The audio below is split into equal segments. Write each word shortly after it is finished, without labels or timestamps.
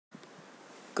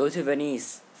Go to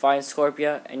Venice, find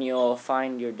Scorpia, and you'll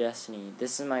find your destiny.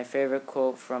 This is my favorite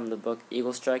quote from the book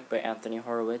Eagle Strike by Anthony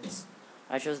Horowitz.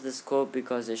 I chose this quote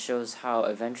because it shows how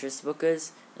adventurous the book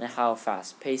is and how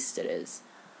fast-paced it is.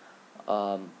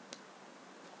 Let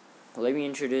me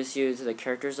introduce you to the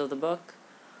characters of the book.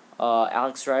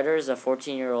 Alex Rider is a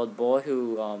 14-year-old boy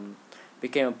who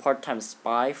became a part-time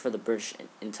spy for the British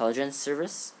Intelligence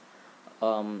Service.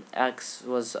 Alex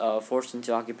was forced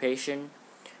into occupation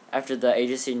after the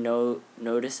agency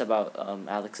noticed about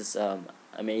Alex's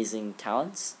amazing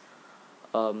talents.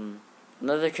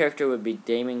 Another character would be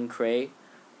Damon Cray,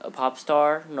 a pop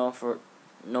star known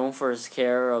for his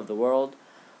care of the world,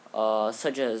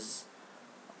 such as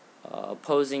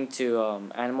posing to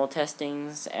animal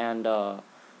testings and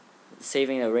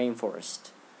saving the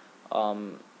rainforest.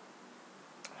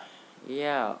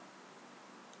 Yeah,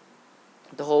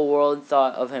 the whole world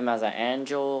thought of him as an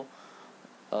angel.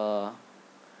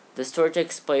 The story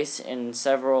takes place in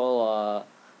several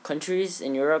countries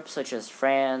in Europe, such as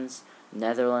France,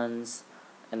 Netherlands,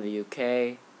 and the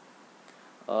UK.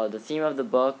 The theme of the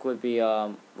book would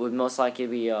most likely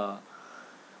be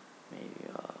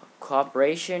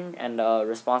cooperation and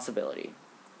responsibility.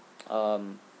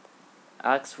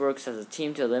 Alex works as a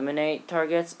team to eliminate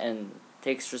targets and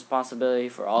takes responsibility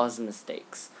for all his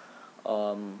mistakes.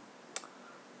 The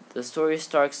story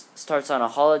starts on a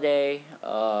holiday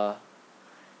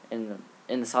in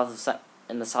the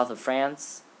south of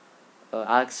France.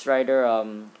 Alex Rider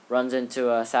runs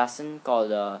into an assassin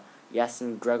called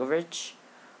Yasin Gregovich.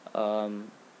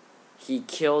 He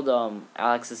killed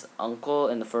Alex's uncle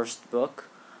in the first book,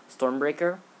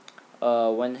 Stormbreaker.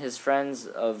 When his friend's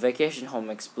vacation home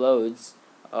explodes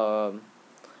in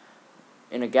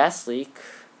a gas leak,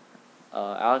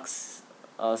 Alex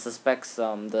suspects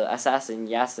the assassin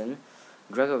Yasin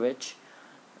Gregovich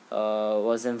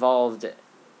was involved,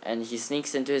 and he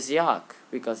sneaks into his yacht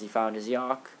because he found his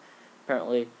yacht.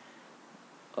 Apparently,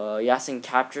 Yasin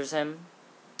captures him,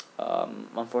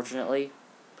 unfortunately,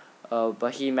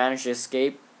 but he managed to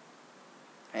escape.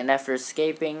 And after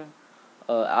escaping,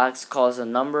 Alex calls a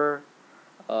number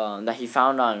that he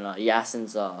found on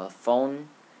Yasin's phone,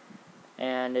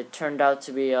 and it turned out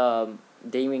to be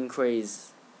Damon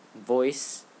Cray's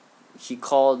voice. He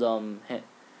called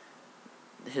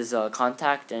his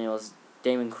contact, and it was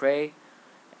Damon Cray.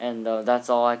 And that's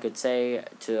all I could say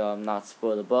to not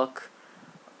spoil the book.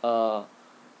 I'll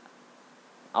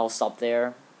stop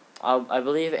there. I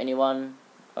believe anyone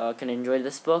can enjoy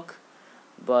this book,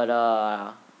 but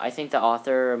I think the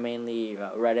author mainly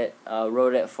wrote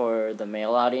it for the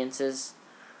male audiences.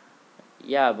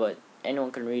 Yeah, but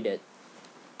anyone can read it.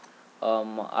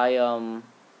 I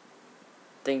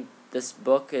think this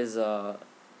book is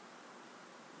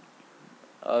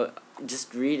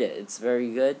just read it. It's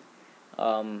very good.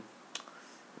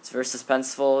 It's very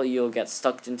suspenseful. You'll get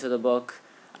sucked into the book.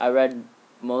 I read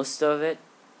most of it.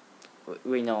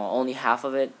 Only half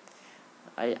of it.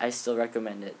 I still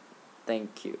recommend it.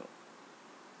 Thank you.